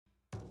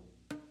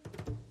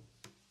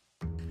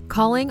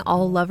Calling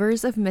all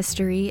lovers of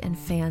mystery and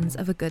fans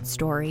of a good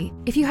story.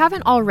 If you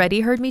haven't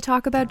already heard me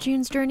talk about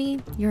June's Journey,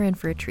 you're in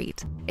for a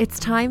treat. It's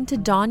time to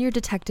don your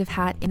detective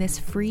hat in this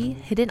free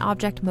hidden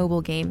object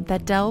mobile game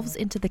that delves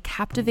into the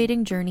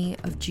captivating journey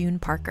of June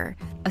Parker,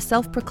 a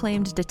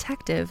self-proclaimed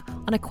detective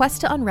on a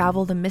quest to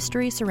unravel the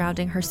mystery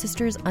surrounding her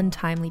sister's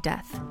untimely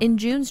death. In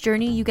June's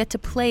Journey, you get to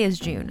play as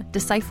June,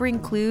 deciphering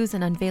clues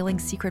and unveiling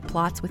secret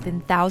plots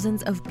within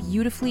thousands of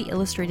beautifully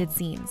illustrated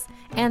scenes.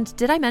 And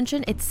did I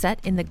mention it's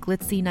set in the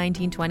glitzy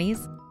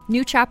 1920s?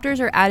 New chapters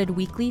are added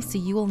weekly, so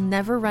you will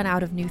never run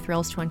out of new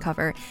thrills to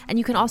uncover, and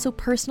you can also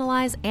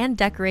personalize and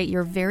decorate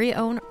your very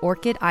own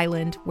Orchid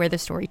Island where the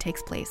story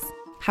takes place.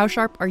 How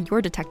sharp are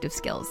your detective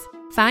skills?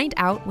 Find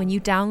out when you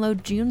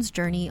download June's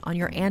Journey on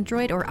your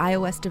Android or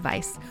iOS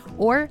device,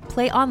 or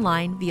play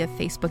online via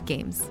Facebook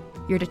Games.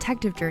 Your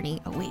detective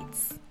journey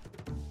awaits.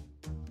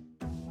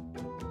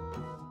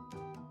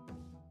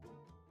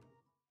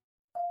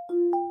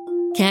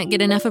 Can't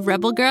get enough of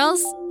Rebel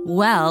Girls?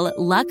 Well,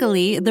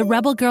 luckily, the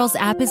Rebel Girls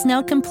app is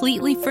now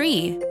completely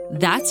free.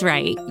 That's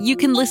right. You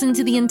can listen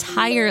to the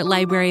entire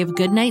library of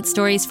goodnight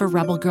stories for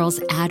Rebel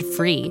Girls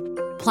ad-free.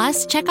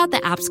 Plus, check out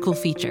the app's cool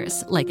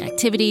features like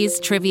activities,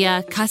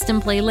 trivia,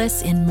 custom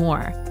playlists, and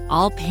more.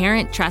 All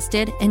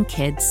parent-trusted and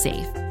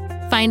kids-safe.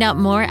 Find out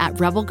more at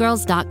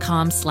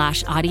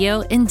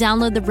rebelgirls.com/audio and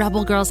download the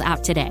Rebel Girls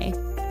app today.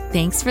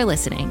 Thanks for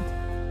listening.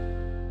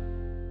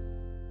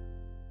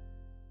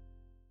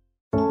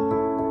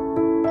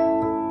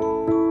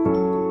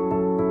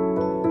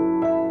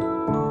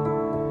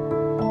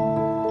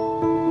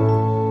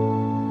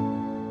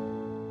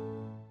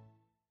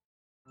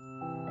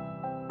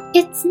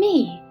 It's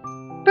me,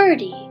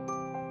 Birdie,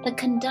 the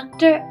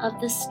conductor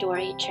of the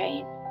story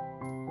train.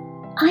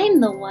 I'm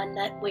the one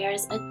that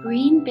wears a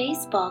green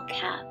baseball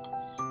cap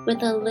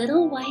with a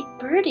little white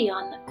birdie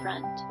on the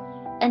front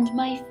and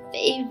my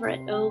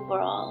favorite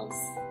overalls.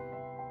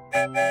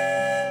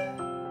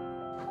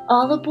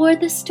 All aboard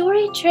the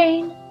story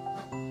train.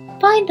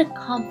 Find a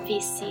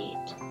comfy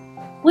seat.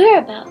 We're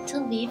about to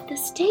leave the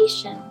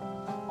station,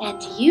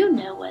 and you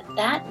know what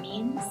that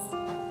means.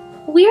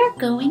 We're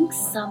going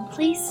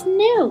someplace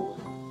new.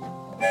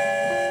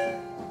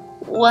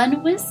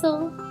 One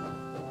whistle,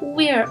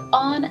 we're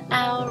on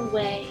our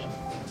way.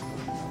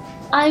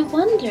 I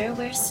wonder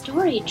where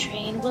Story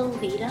Train will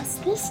lead us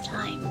this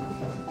time.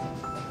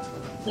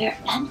 We're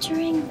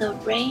entering the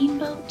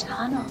Rainbow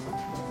Tunnel.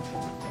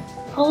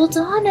 Hold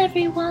on,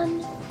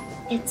 everyone.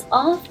 It's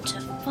off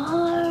to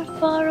far,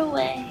 far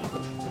away.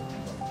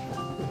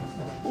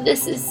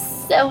 This is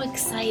so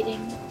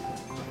exciting.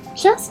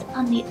 Just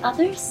on the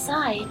other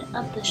side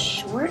of the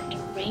short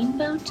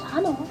rainbow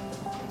tunnel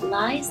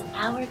lies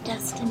our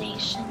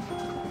destination.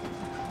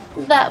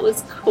 That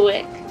was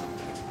quick.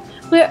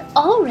 We're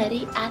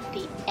already at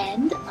the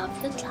end of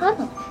the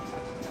tunnel.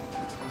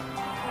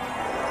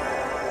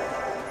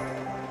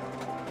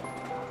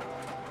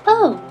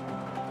 Oh,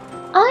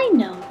 I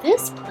know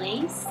this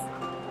place.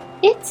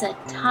 It's a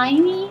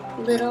tiny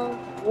little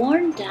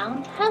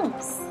worn-down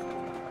house,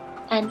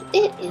 and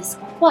it is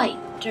quite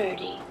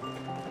dirty.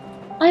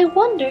 I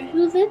wonder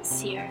who lives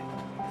here.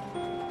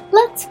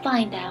 Let's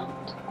find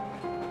out.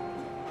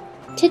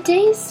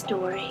 Today's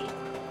story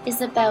is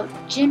about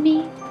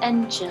Jimmy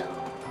and Jill,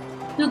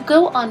 who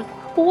go on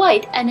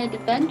quite an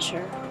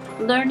adventure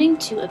learning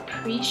to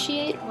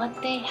appreciate what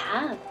they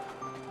have.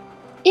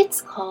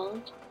 It's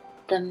called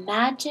The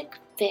Magic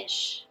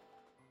Fish.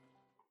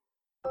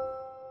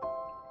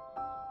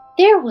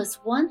 There was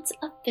once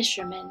a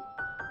fisherman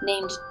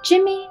named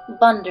Jimmy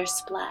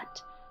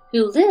Vondersplat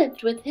who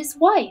lived with his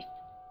wife,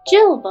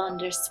 Jill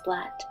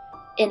Vondersplat,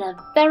 in a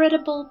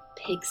veritable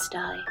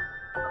pigsty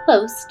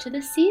close to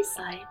the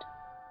seaside.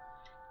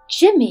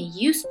 Jimmy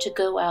used to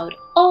go out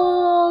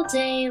all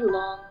day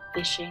long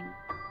fishing,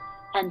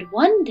 and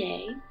one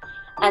day,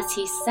 as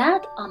he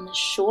sat on the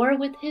shore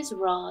with his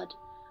rod,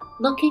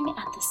 looking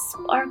at the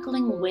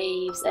sparkling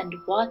waves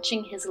and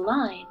watching his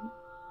line,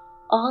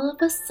 all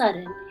of a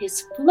sudden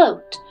his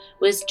float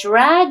was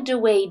dragged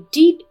away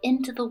deep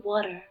into the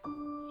water,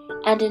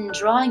 and in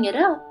drawing it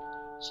up,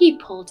 he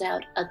pulled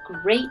out a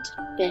great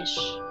fish.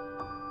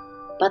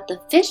 But the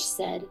fish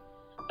said,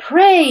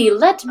 "Pray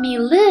let me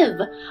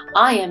live.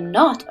 I am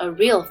not a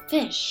real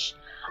fish.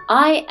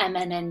 I am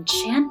an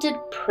enchanted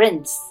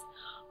prince.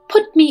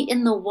 Put me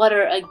in the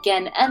water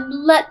again and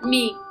let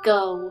me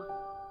go."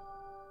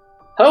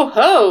 "Ho,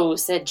 ho,"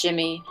 said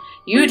Jimmy.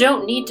 "You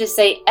don't need to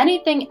say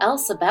anything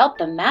else about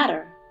the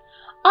matter.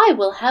 I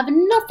will have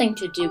nothing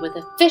to do with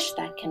a fish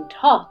that can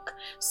talk,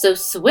 so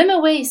swim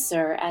away,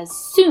 sir, as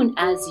soon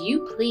as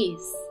you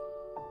please."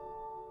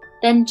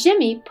 Then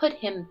Jimmy put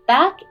him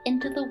back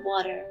into the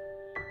water,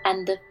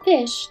 and the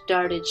fish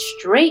darted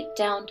straight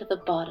down to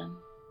the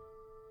bottom.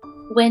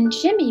 When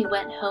Jimmy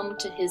went home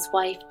to his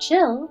wife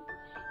Jill,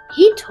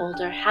 he told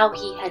her how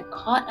he had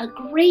caught a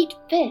great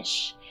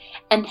fish,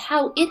 and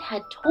how it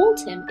had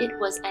told him it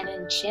was an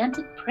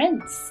enchanted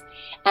prince,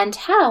 and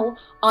how,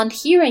 on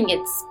hearing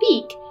it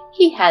speak,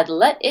 he had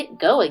let it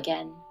go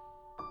again.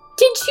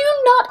 "Did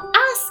you not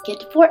ask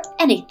it for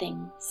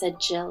anything," said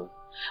Jill.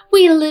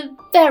 "We live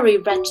very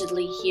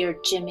wretchedly here,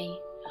 Jimmy.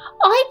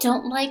 I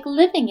don't like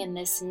living in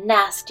this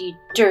nasty,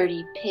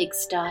 dirty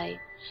pigsty.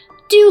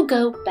 Do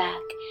go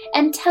back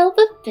and tell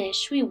the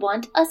fish we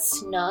want a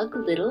snug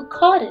little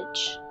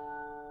cottage."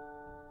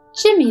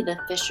 Jimmy the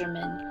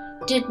fisherman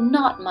did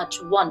not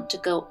much want to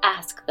go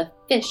ask the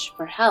fish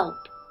for help.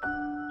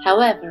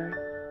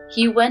 However,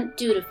 he went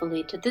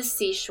dutifully to the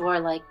seashore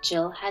like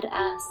Jill had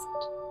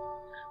asked.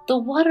 The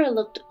water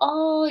looked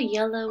all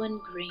yellow and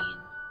green.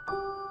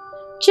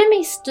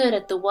 Jimmy stood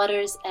at the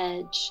water's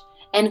edge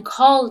and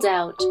called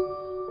out,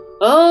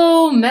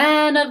 "O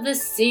man of the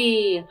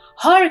sea,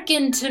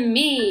 hearken to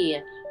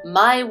me!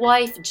 My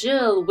wife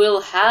Jill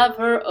will have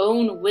her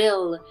own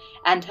will,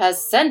 and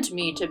has sent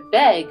me to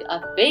beg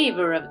a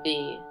favor of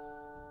thee."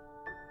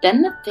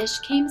 Then the fish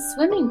came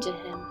swimming to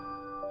him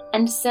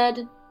and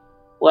said,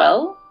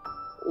 "Well,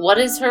 what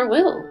is her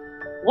will?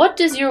 What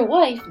does your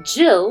wife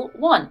Jill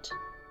want?"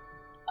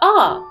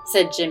 "Ah,"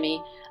 said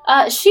Jimmy,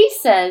 she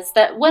says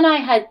that when I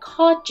had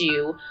caught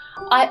you,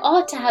 I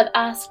ought to have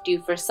asked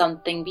you for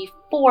something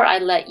before I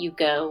let you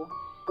go.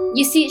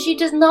 You see, she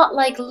does not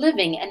like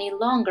living any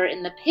longer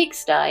in the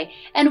pigsty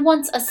and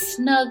wants a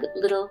snug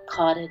little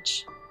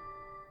cottage."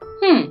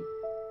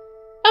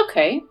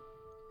 "Okay,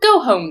 go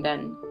home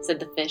then," said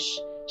the fish.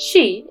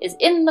 "She is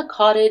in the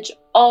cottage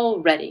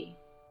already."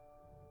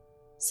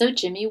 So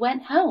Jimmy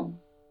went home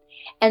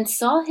and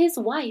saw his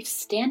wife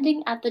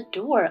standing at the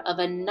door of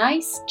a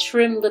nice,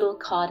 trim little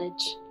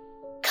cottage.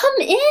 Come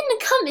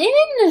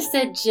in,"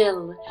 said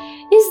Jill.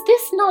 "Is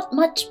this not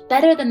much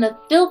better than the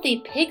filthy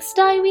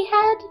pigsty we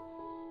had?"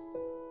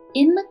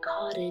 In the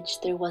cottage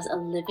there was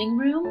a living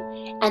room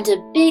and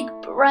a big,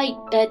 bright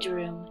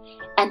bedroom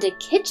and a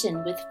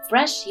kitchen with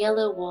fresh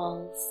yellow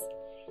walls.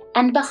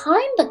 And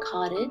behind the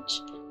cottage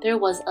there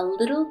was a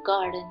little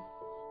garden,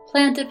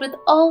 planted with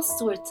all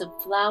sorts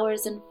of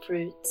flowers and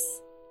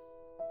fruits.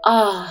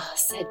 "Ah,"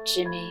 said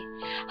Jimmy,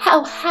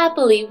 "how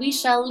happily we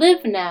shall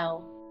live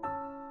now."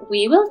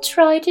 "We will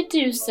try to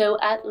do so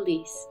at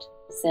least,"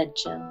 said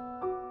Jill.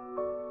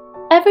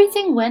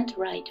 Everything went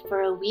right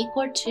for a week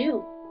or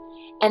two,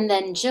 and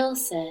then Jill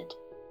said,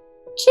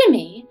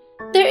 "Jimmy,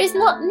 there is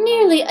not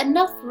nearly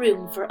enough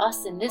room for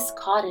us in this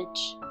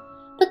cottage.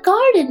 The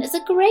garden is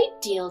a great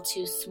deal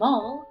too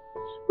small.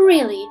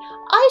 Really,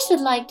 I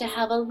should like to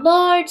have a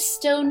large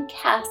stone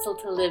castle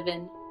to live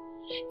in.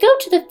 Go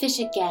to the fish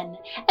again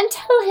and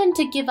tell him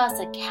to give us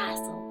a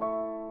castle."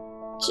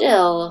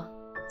 "Jill,"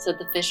 said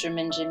the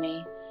fisherman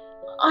Jimmy,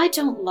 "I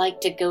don't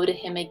like to go to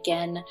him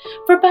again,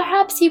 for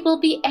perhaps he will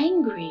be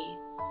angry.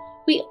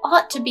 We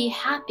ought to be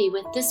happy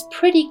with this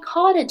pretty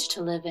cottage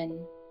to live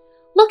in.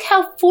 Look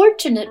how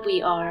fortunate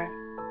we are."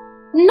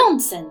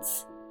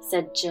 "Nonsense,"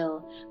 said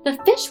Jill. "The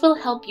fish will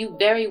help you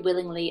very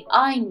willingly,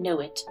 I know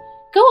it.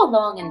 Go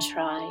along and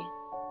try."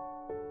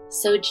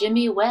 So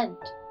Jimmy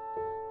went,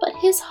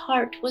 but his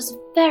heart was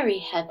very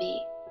heavy,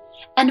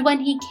 and when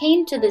he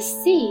came to the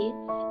sea,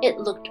 it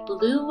looked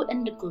blue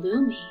and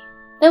gloomy,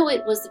 though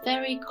it was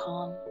very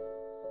calm.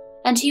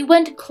 And he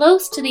went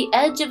close to the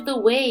edge of the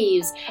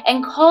waves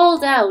and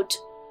called out,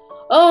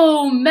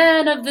 "O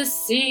man of the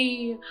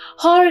sea,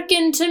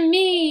 hearken to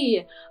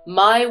me!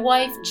 My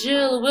wife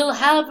Jill will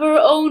have her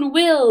own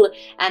will,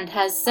 and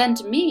has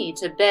sent me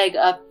to beg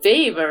a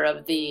favor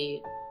of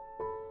thee."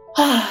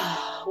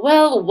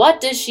 "Well,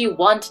 what does she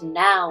want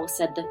now?"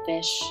 said the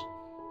fish.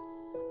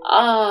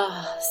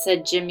 "Ah,"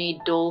 said Jimmy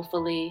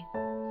dolefully,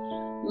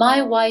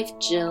 "my wife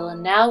Jill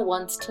now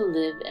wants to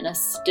live in a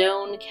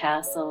stone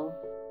castle."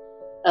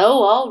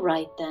 "Oh, all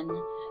right then.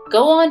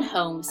 Go on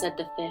home," said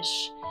the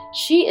fish.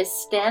 "She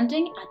is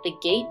standing at the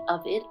gate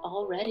of it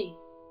already."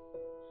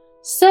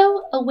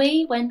 So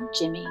away went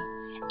Jimmy,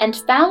 and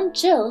found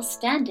Jill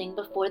standing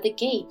before the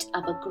gate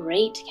of a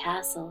great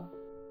castle.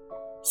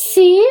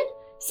 "See,"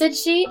 said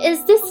she,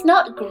 "is this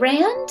not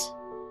grand?"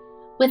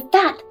 With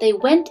that they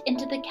went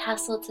into the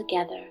castle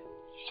together,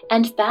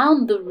 and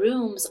found the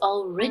rooms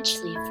all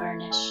richly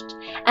furnished,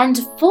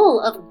 and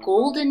full of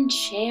golden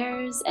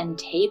chairs and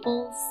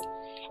tables,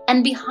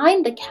 and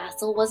behind the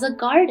castle was a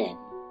garden,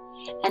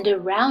 and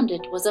around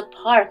it was a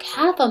park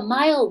 1/2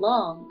 mile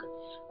long,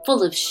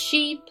 full of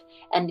sheep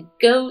and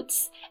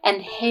goats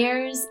and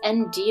hares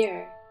and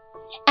deer,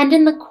 and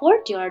in the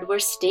courtyard were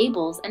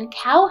stables and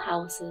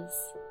cow-houses.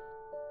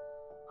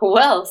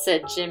 "Well,"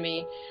 said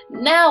Jimmy,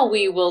 "now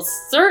we will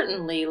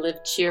certainly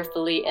live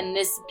cheerfully in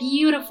this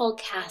beautiful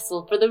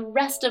castle for the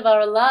rest of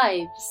our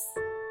lives."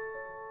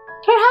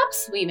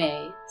 "Perhaps we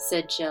may,"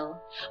 said Jill,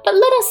 "but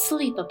let us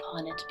sleep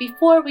upon it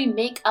before we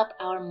make up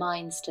our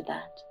minds to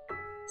that."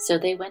 So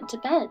they went to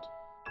bed.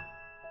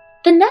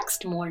 The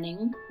next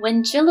morning,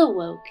 when Jill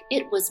awoke,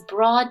 it was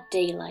broad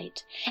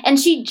daylight, and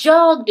she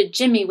jogged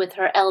Jimmy with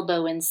her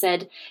elbow and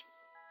said,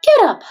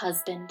 "Get up,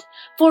 husband,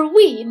 for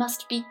we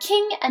must be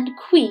king and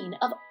queen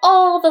of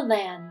all the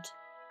land."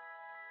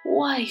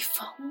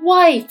 "Wife,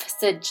 wife,"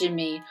 said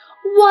Jimmy,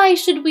 "why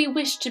should we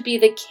wish to be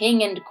the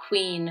king and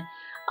queen?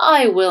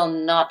 I will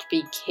not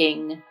be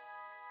king."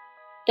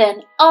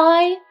 "Then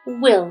I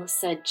will,"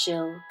 said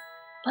Jill.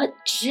 "But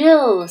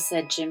Jill,"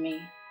 said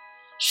Jimmy,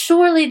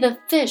 "surely the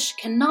fish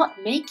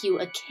cannot make you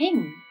a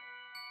king."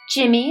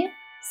 "Jimmy,"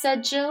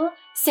 said Jill,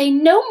 "say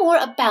no more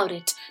about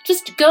it.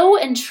 Just go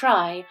and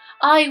try.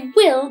 I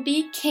will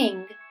be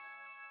king."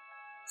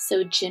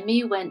 So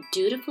Jimmy went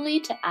dutifully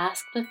to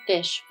ask the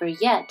fish for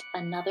yet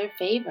another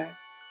favor.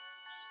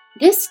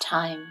 This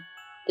time,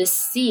 the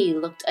sea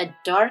looked a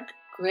dark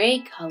gray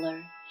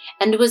color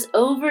and was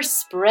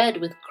overspread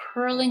with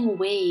curling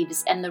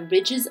waves and the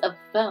ridges of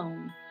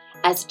foam,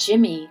 as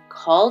Jimmy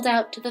called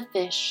out to the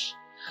fish,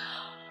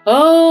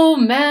 "O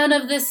man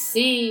of the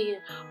sea,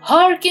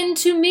 hearken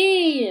to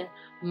me!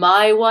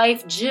 My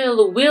wife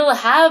Jill will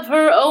have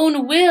her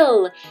own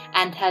will,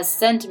 and has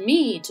sent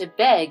me to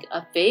beg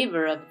a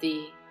favor of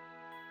thee."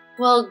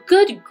 "Well,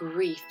 good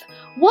grief,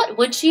 what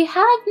would she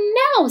have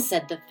now?"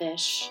 said the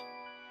fish.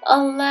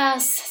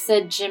 "Alas,"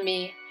 said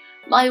Jimmy,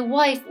 "my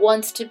wife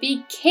wants to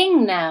be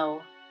king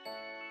now."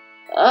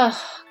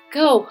 "Ugh,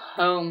 go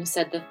home,"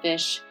 said the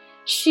fish.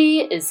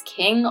 "She is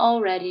king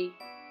already."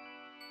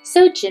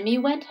 So Jimmy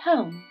went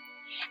home,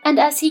 and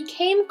as he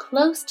came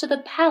close to the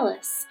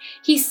palace,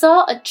 he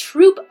saw a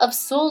troop of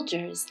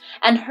soldiers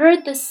and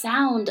heard the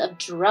sound of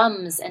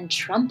drums and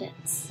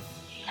trumpets.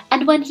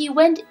 And when he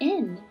went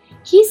in,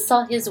 he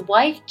saw his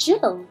wife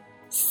Jill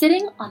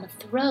sitting on a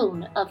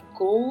throne of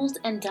gold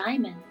and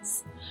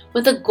diamonds,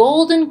 with a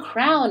golden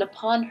crown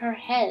upon her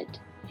head,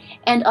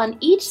 and on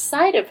each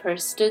side of her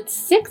stood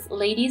 6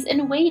 ladies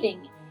in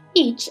waiting,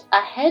 each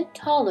a head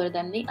taller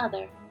than the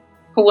other.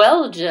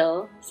 "Well,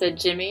 Jill," said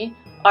Jimmy,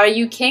 "are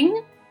you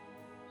king?"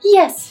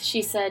 "Yes,"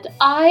 she said,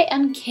 "I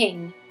am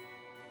king."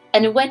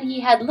 And when he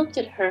had looked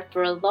at her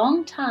for a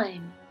long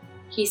time,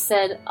 he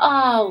said,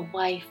 "Ah,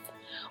 wife,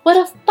 what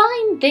a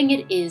fine thing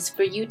it is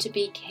for you to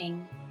be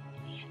king.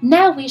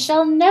 Now we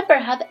shall never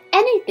have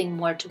anything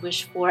more to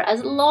wish for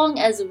as long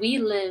as we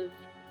live."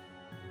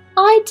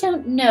 "I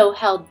don't know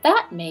how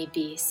that may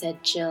be,"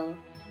 said Jill.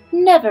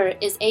 "Never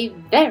is a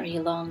very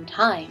long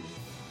time.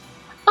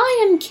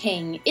 I am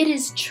king, it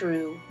is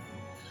true,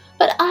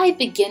 but I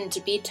begin to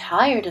be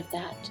tired of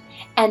that,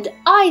 and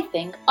I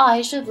think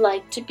I should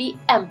like to be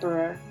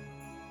emperor."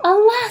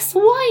 "Alas,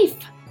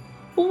 wife!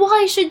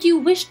 Why should you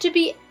wish to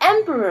be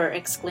emperor?"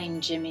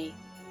 exclaimed Jimmy.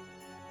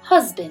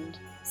 "Husband,"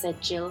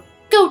 said Jill,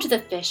 "go to the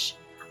fish.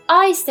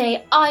 I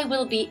say I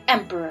will be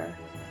emperor."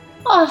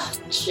 "Ah,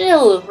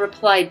 Jill,"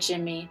 replied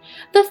Jimmy,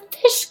 "the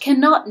fish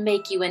cannot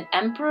make you an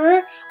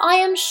emperor, I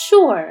am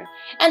sure,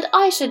 and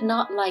I should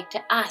not like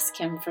to ask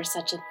him for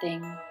such a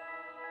thing."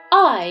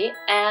 "I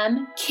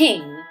am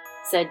king,"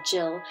 said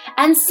Jill,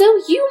 "and so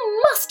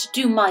you must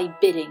do my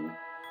bidding.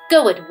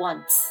 Go at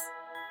once."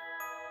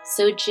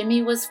 So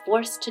Jimmy was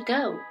forced to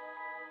go,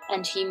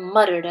 and he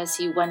muttered as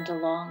he went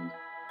along,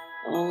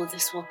 "Oh,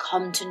 this will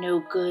come to no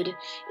good.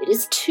 It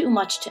is too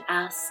much to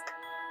ask.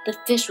 The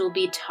fish will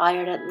be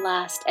tired at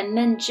last, and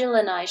then Jill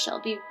and I shall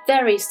be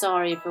very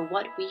sorry for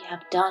what we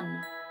have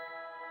done."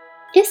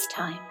 This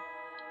time,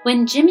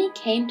 when Jimmy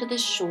came to the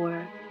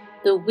shore,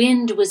 the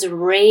wind was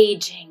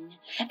raging,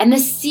 and the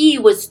sea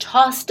was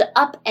tossed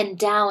up and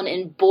down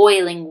in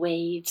boiling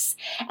waves,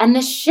 and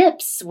the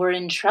ships were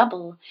in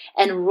trouble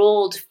and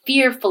rolled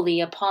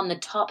fearfully upon the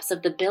tops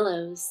of the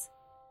billows.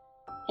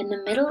 In the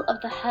middle of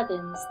the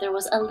heavens there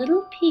was a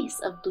little piece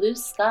of blue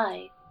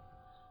sky,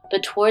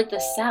 but toward the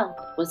south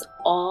was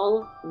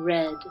all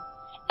red,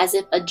 as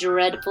if a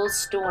dreadful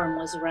storm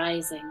was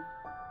rising.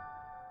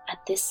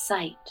 At this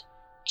sight,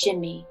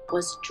 Jimmy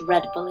was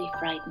dreadfully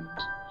frightened,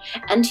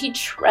 and he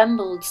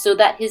trembled so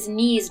that his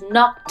knees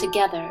knocked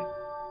together.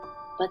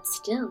 But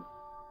still,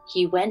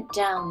 he went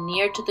down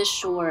near to the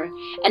shore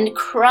and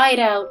cried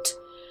out,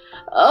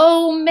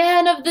 "O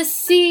man of the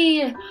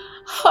sea,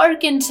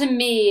 hearken to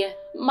me!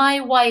 My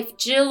wife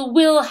Jill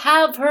will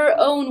have her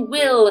own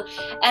will,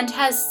 and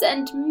has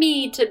sent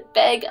me to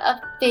beg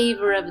a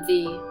favor of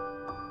thee."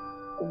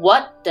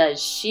 "What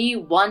does she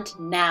want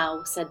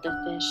now?" said the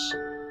fish.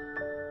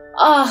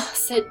 "Ah,"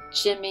 said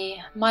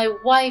Jimmy, "my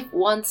wife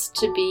wants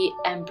to be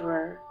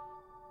emperor."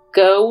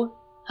 "Go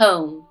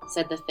home,"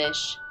 said the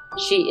fish.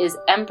 "She is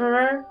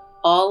emperor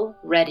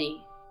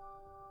already."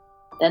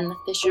 Then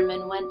the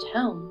fisherman went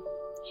home,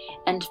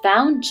 and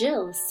found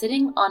Jill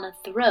sitting on a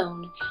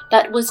throne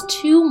that was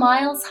 2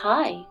 miles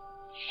high,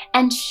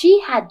 and she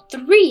had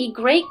 3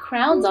 great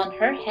crowns on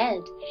her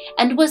head,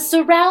 and was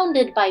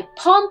surrounded by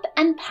pomp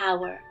and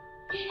power,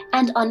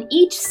 and on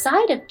each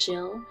side of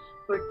Jill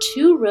were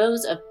 2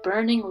 rows of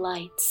burning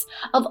lights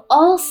of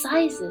all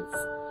sizes,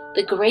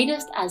 the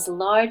greatest as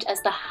large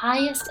as the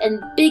highest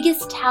and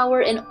biggest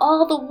tower in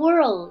all the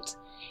world,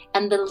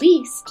 and the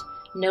least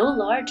no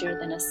larger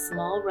than a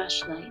small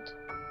rushlight.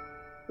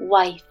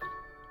 "Wife,"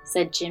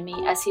 said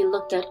Jimmy as he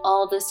looked at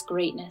all this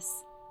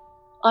greatness,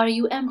 "are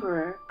you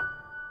emperor?"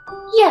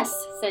 "Yes,"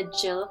 said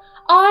Jill,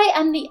 "I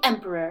am the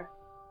emperor."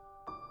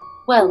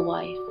 "Well,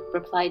 wife,"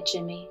 replied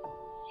Jimmy,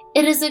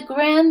 "it is a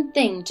grand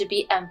thing to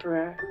be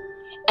emperor,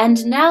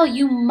 and now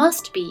you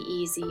must be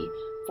easy,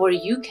 for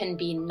you can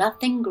be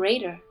nothing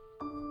greater."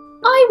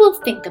 "I will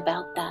think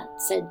about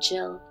that," said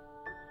Jill.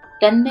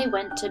 Then they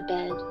went to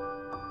bed.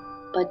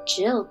 But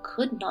Jill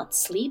could not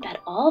sleep at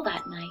all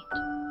that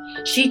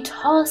night. She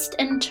tossed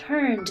and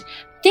turned,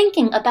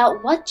 thinking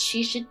about what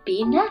she should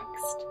be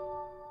next.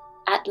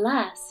 At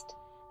last,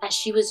 as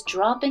she was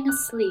dropping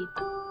asleep,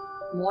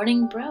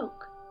 morning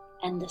broke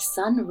and the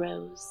sun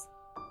rose.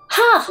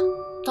 "Ha!"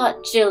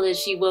 thought Jill as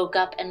she woke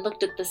up and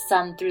looked at the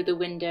sun through the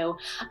window.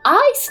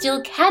 "I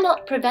still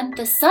cannot prevent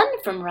the sun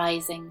from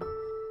rising."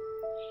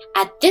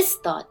 At this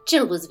thought,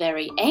 Jill was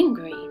very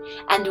angry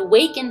and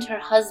wakened her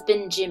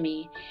husband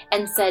Jimmy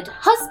and said,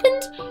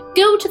 "Husband,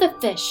 go to the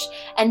fish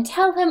and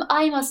tell him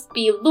I must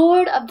be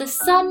lord of the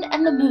sun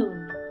and the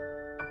moon."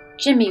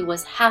 Jimmy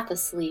was half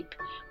asleep,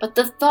 but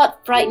the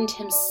thought frightened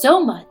him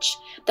so much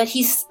that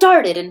he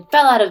started and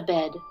fell out of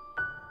bed.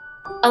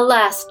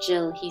 "Alas,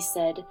 Jill," he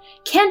said,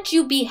 "can't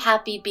you be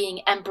happy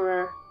being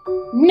emperor?"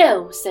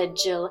 "No," said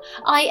Jill,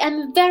 "I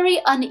am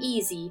very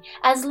uneasy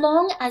as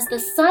long as the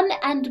sun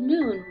and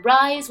moon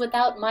rise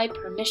without my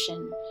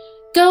permission.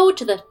 Go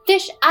to the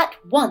fish at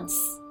once."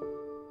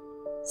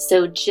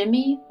 So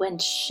Jimmy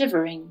went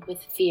shivering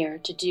with fear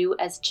to do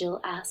as Jill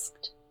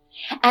asked.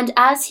 And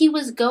as he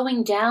was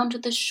going down to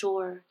the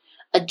shore,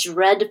 a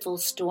dreadful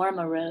storm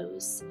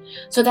arose,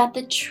 so that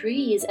the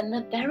trees and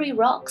the very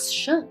rocks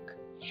shook,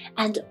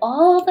 and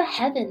all the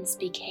heavens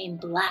became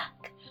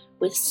black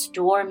with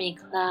stormy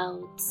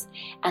clouds,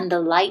 and the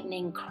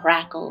lightning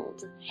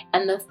crackled,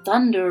 and the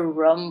thunder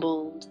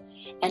rumbled,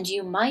 and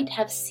you might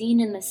have seen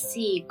in the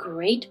sea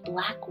great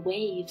black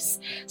waves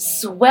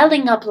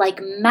swelling up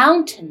like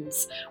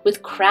mountains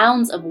with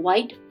crowns of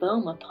white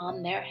foam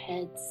upon their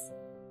heads.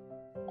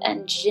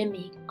 And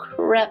Jimmy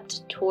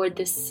crept toward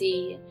the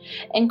sea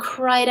and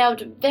cried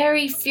out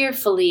very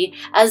fearfully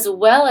as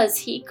well as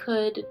he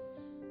could,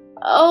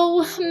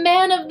 "Oh,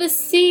 man of the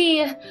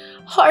sea,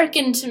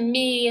 hearken to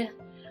me.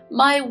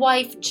 My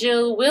wife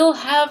Jill will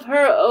have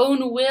her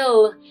own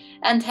will,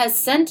 and has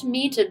sent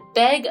me to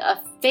beg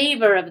a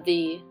favor of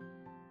thee."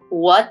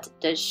 "What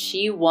does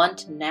she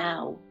want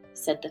now?"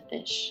 said the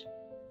fish.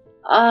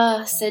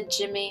 "Ah," said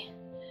Jimmy,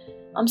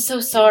 "I'm so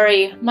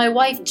sorry. My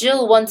wife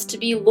Jill wants to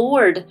be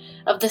lord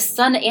of the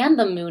sun and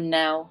the moon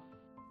now."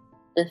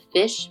 The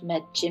fish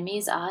met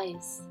Jimmy's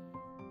eyes.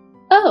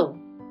 "Oh,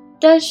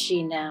 does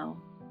she now?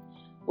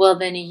 Well,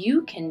 then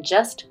you can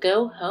just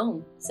go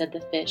home," said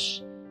the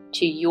fish,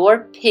 "to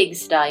your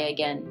pigsty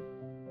again."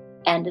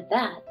 And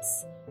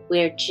that's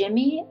where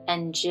Jimmy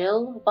and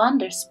Jill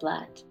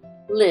Vondersplat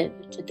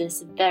live to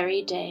this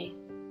very day.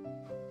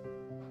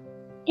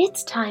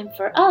 It's time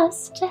for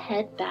us to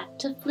head back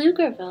to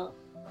Pflugerville.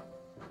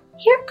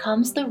 Here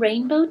comes the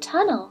Rainbow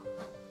Tunnel.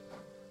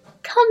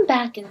 Come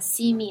back and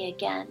see me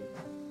again.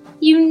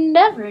 You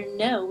never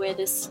know where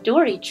the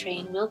story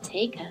train will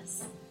take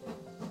us.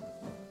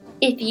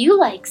 If you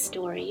like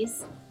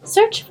stories,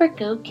 search for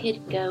Go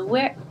Kid Go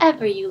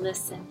wherever you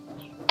listen,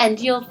 and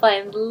you'll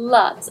find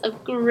lots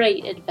of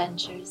great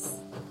adventures.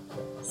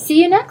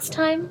 See you next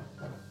time!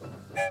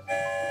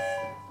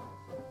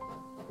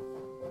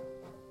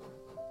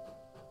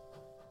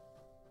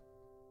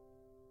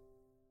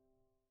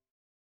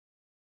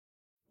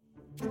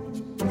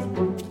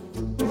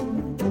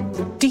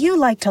 Do you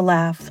like to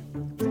laugh?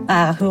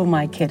 Who am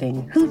I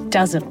kidding? Who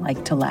doesn't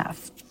like to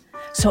laugh?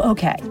 So,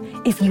 okay,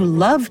 if you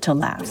love to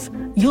laugh,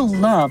 you'll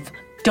love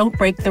Don't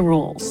Break the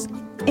Rules.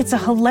 It's a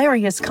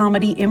hilarious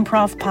comedy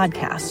improv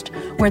podcast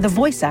where the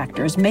voice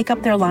actors make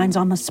up their lines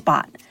on the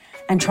spot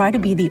and try to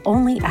be the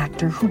only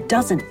actor who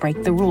doesn't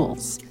break the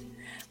rules.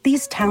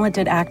 These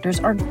talented actors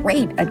are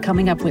great at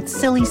coming up with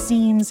silly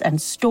scenes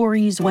and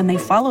stories when they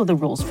follow the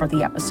rules for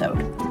the episode.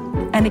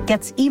 And it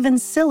gets even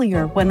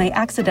sillier when they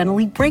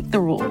accidentally break the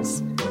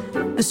rules.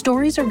 The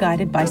stories are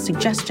guided by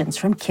suggestions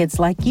from kids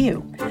like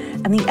you,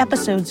 and the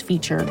episodes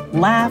feature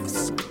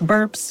laughs,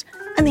 burps,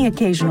 and the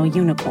occasional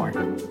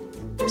unicorn.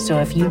 So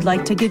if you'd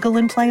like to giggle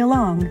and play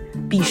along,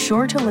 be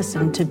sure to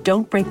listen to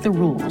Don't Break the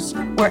Rules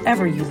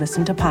wherever you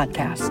listen to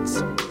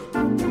podcasts.